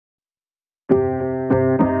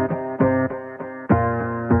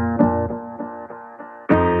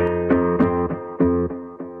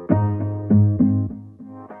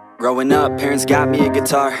Growing up, parents got me a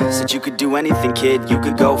guitar. Said you could do anything, kid, you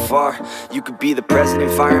could go far. You could be the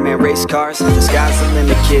president, fireman, race cars. The sky's the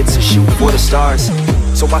limit, kid, so shoot for the stars.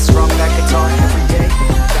 So I strung that guitar every day.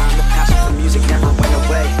 Found the passion for music never went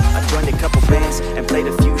away. I joined a couple bands and played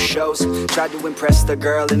a few shows. Tried to impress the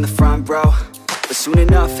girl in the front row. But soon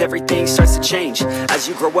enough, everything starts to change. As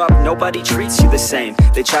you grow up, nobody treats you the same.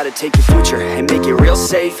 They try to take your future and make it real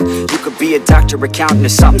safe. You could be a doctor, accountant, or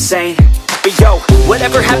something sane. But yo,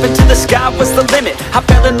 whatever happened to the sky was the limit. I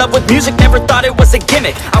fell in love with music, never thought it was a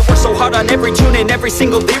gimmick. I worked so hard on every tune and every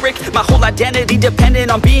single lyric. My whole identity depended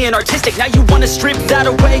on being artistic. Now you wanna strip that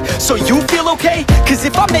away, so you feel okay? Cause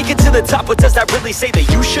if I make it to the top, what does that really say? That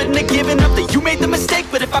you shouldn't have given up, that you made the mistake?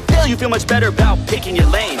 But if I fail, you feel much better about picking your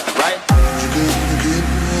lane, right?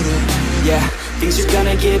 Yeah, things are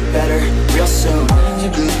gonna get better real soon.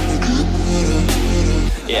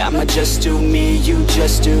 Yeah, I'ma just do me, you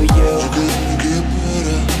just do you.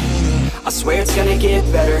 I swear it's gonna get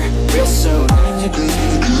better real soon.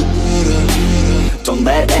 Don't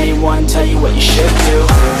let anyone tell you what you should do.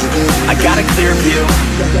 I got a clear view,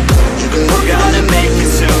 we're gonna make it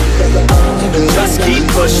soon. Just keep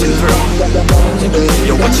pushing through.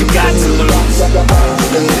 You're what you got to lose.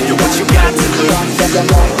 You're what you got to lose.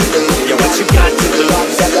 You're what you got to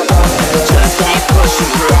lose. Just keep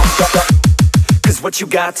pushing through. Cause what you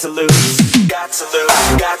got to lose, got to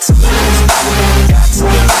lose, got to lose, got to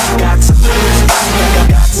lose, got to lose,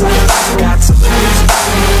 got to lose, got to lose,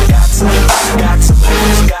 got to lose, got to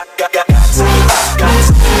lose, got to lose, got to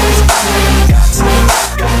lose, got to lose,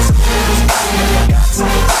 got to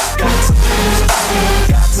lose, got to lose,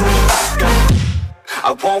 got to lose.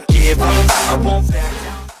 I won't give up, I won't back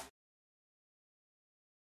down.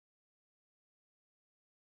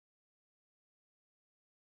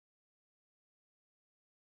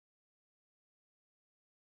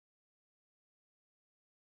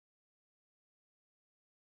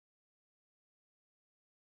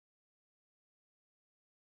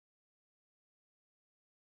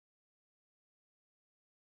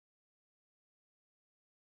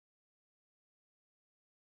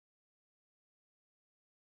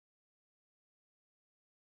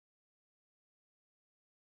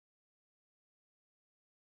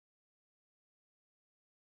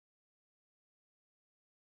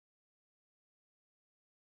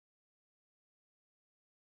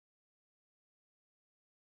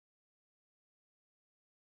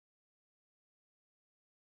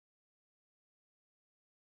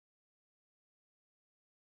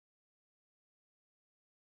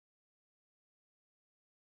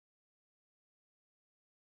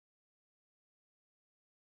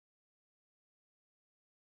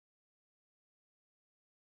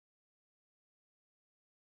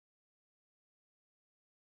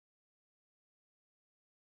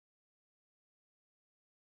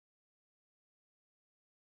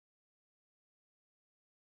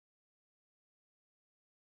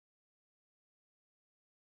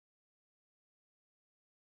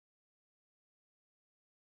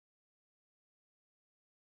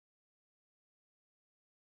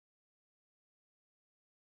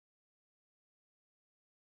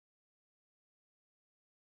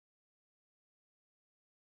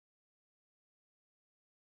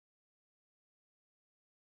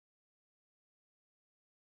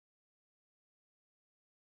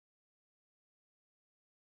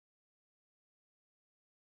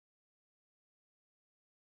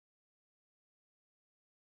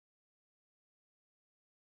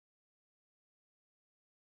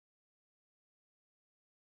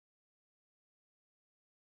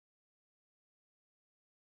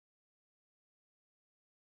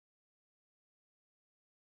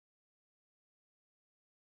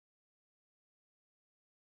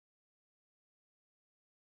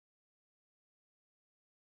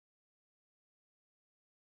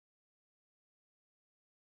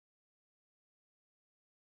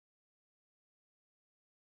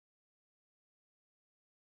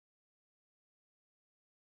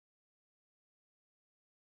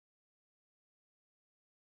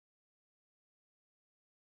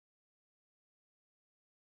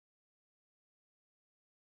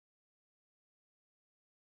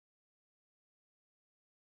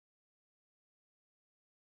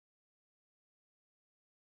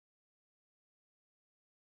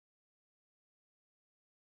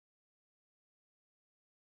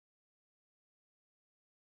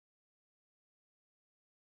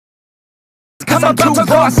 Cause I'm too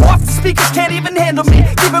lost. Off the speakers can't even handle me.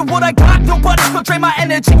 Giving what I got, nobody will drain my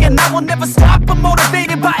energy. And I will never stop, I'm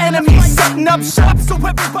motivated by enemies. Setting up shop so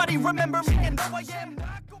everybody remember me. And though I am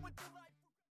not going through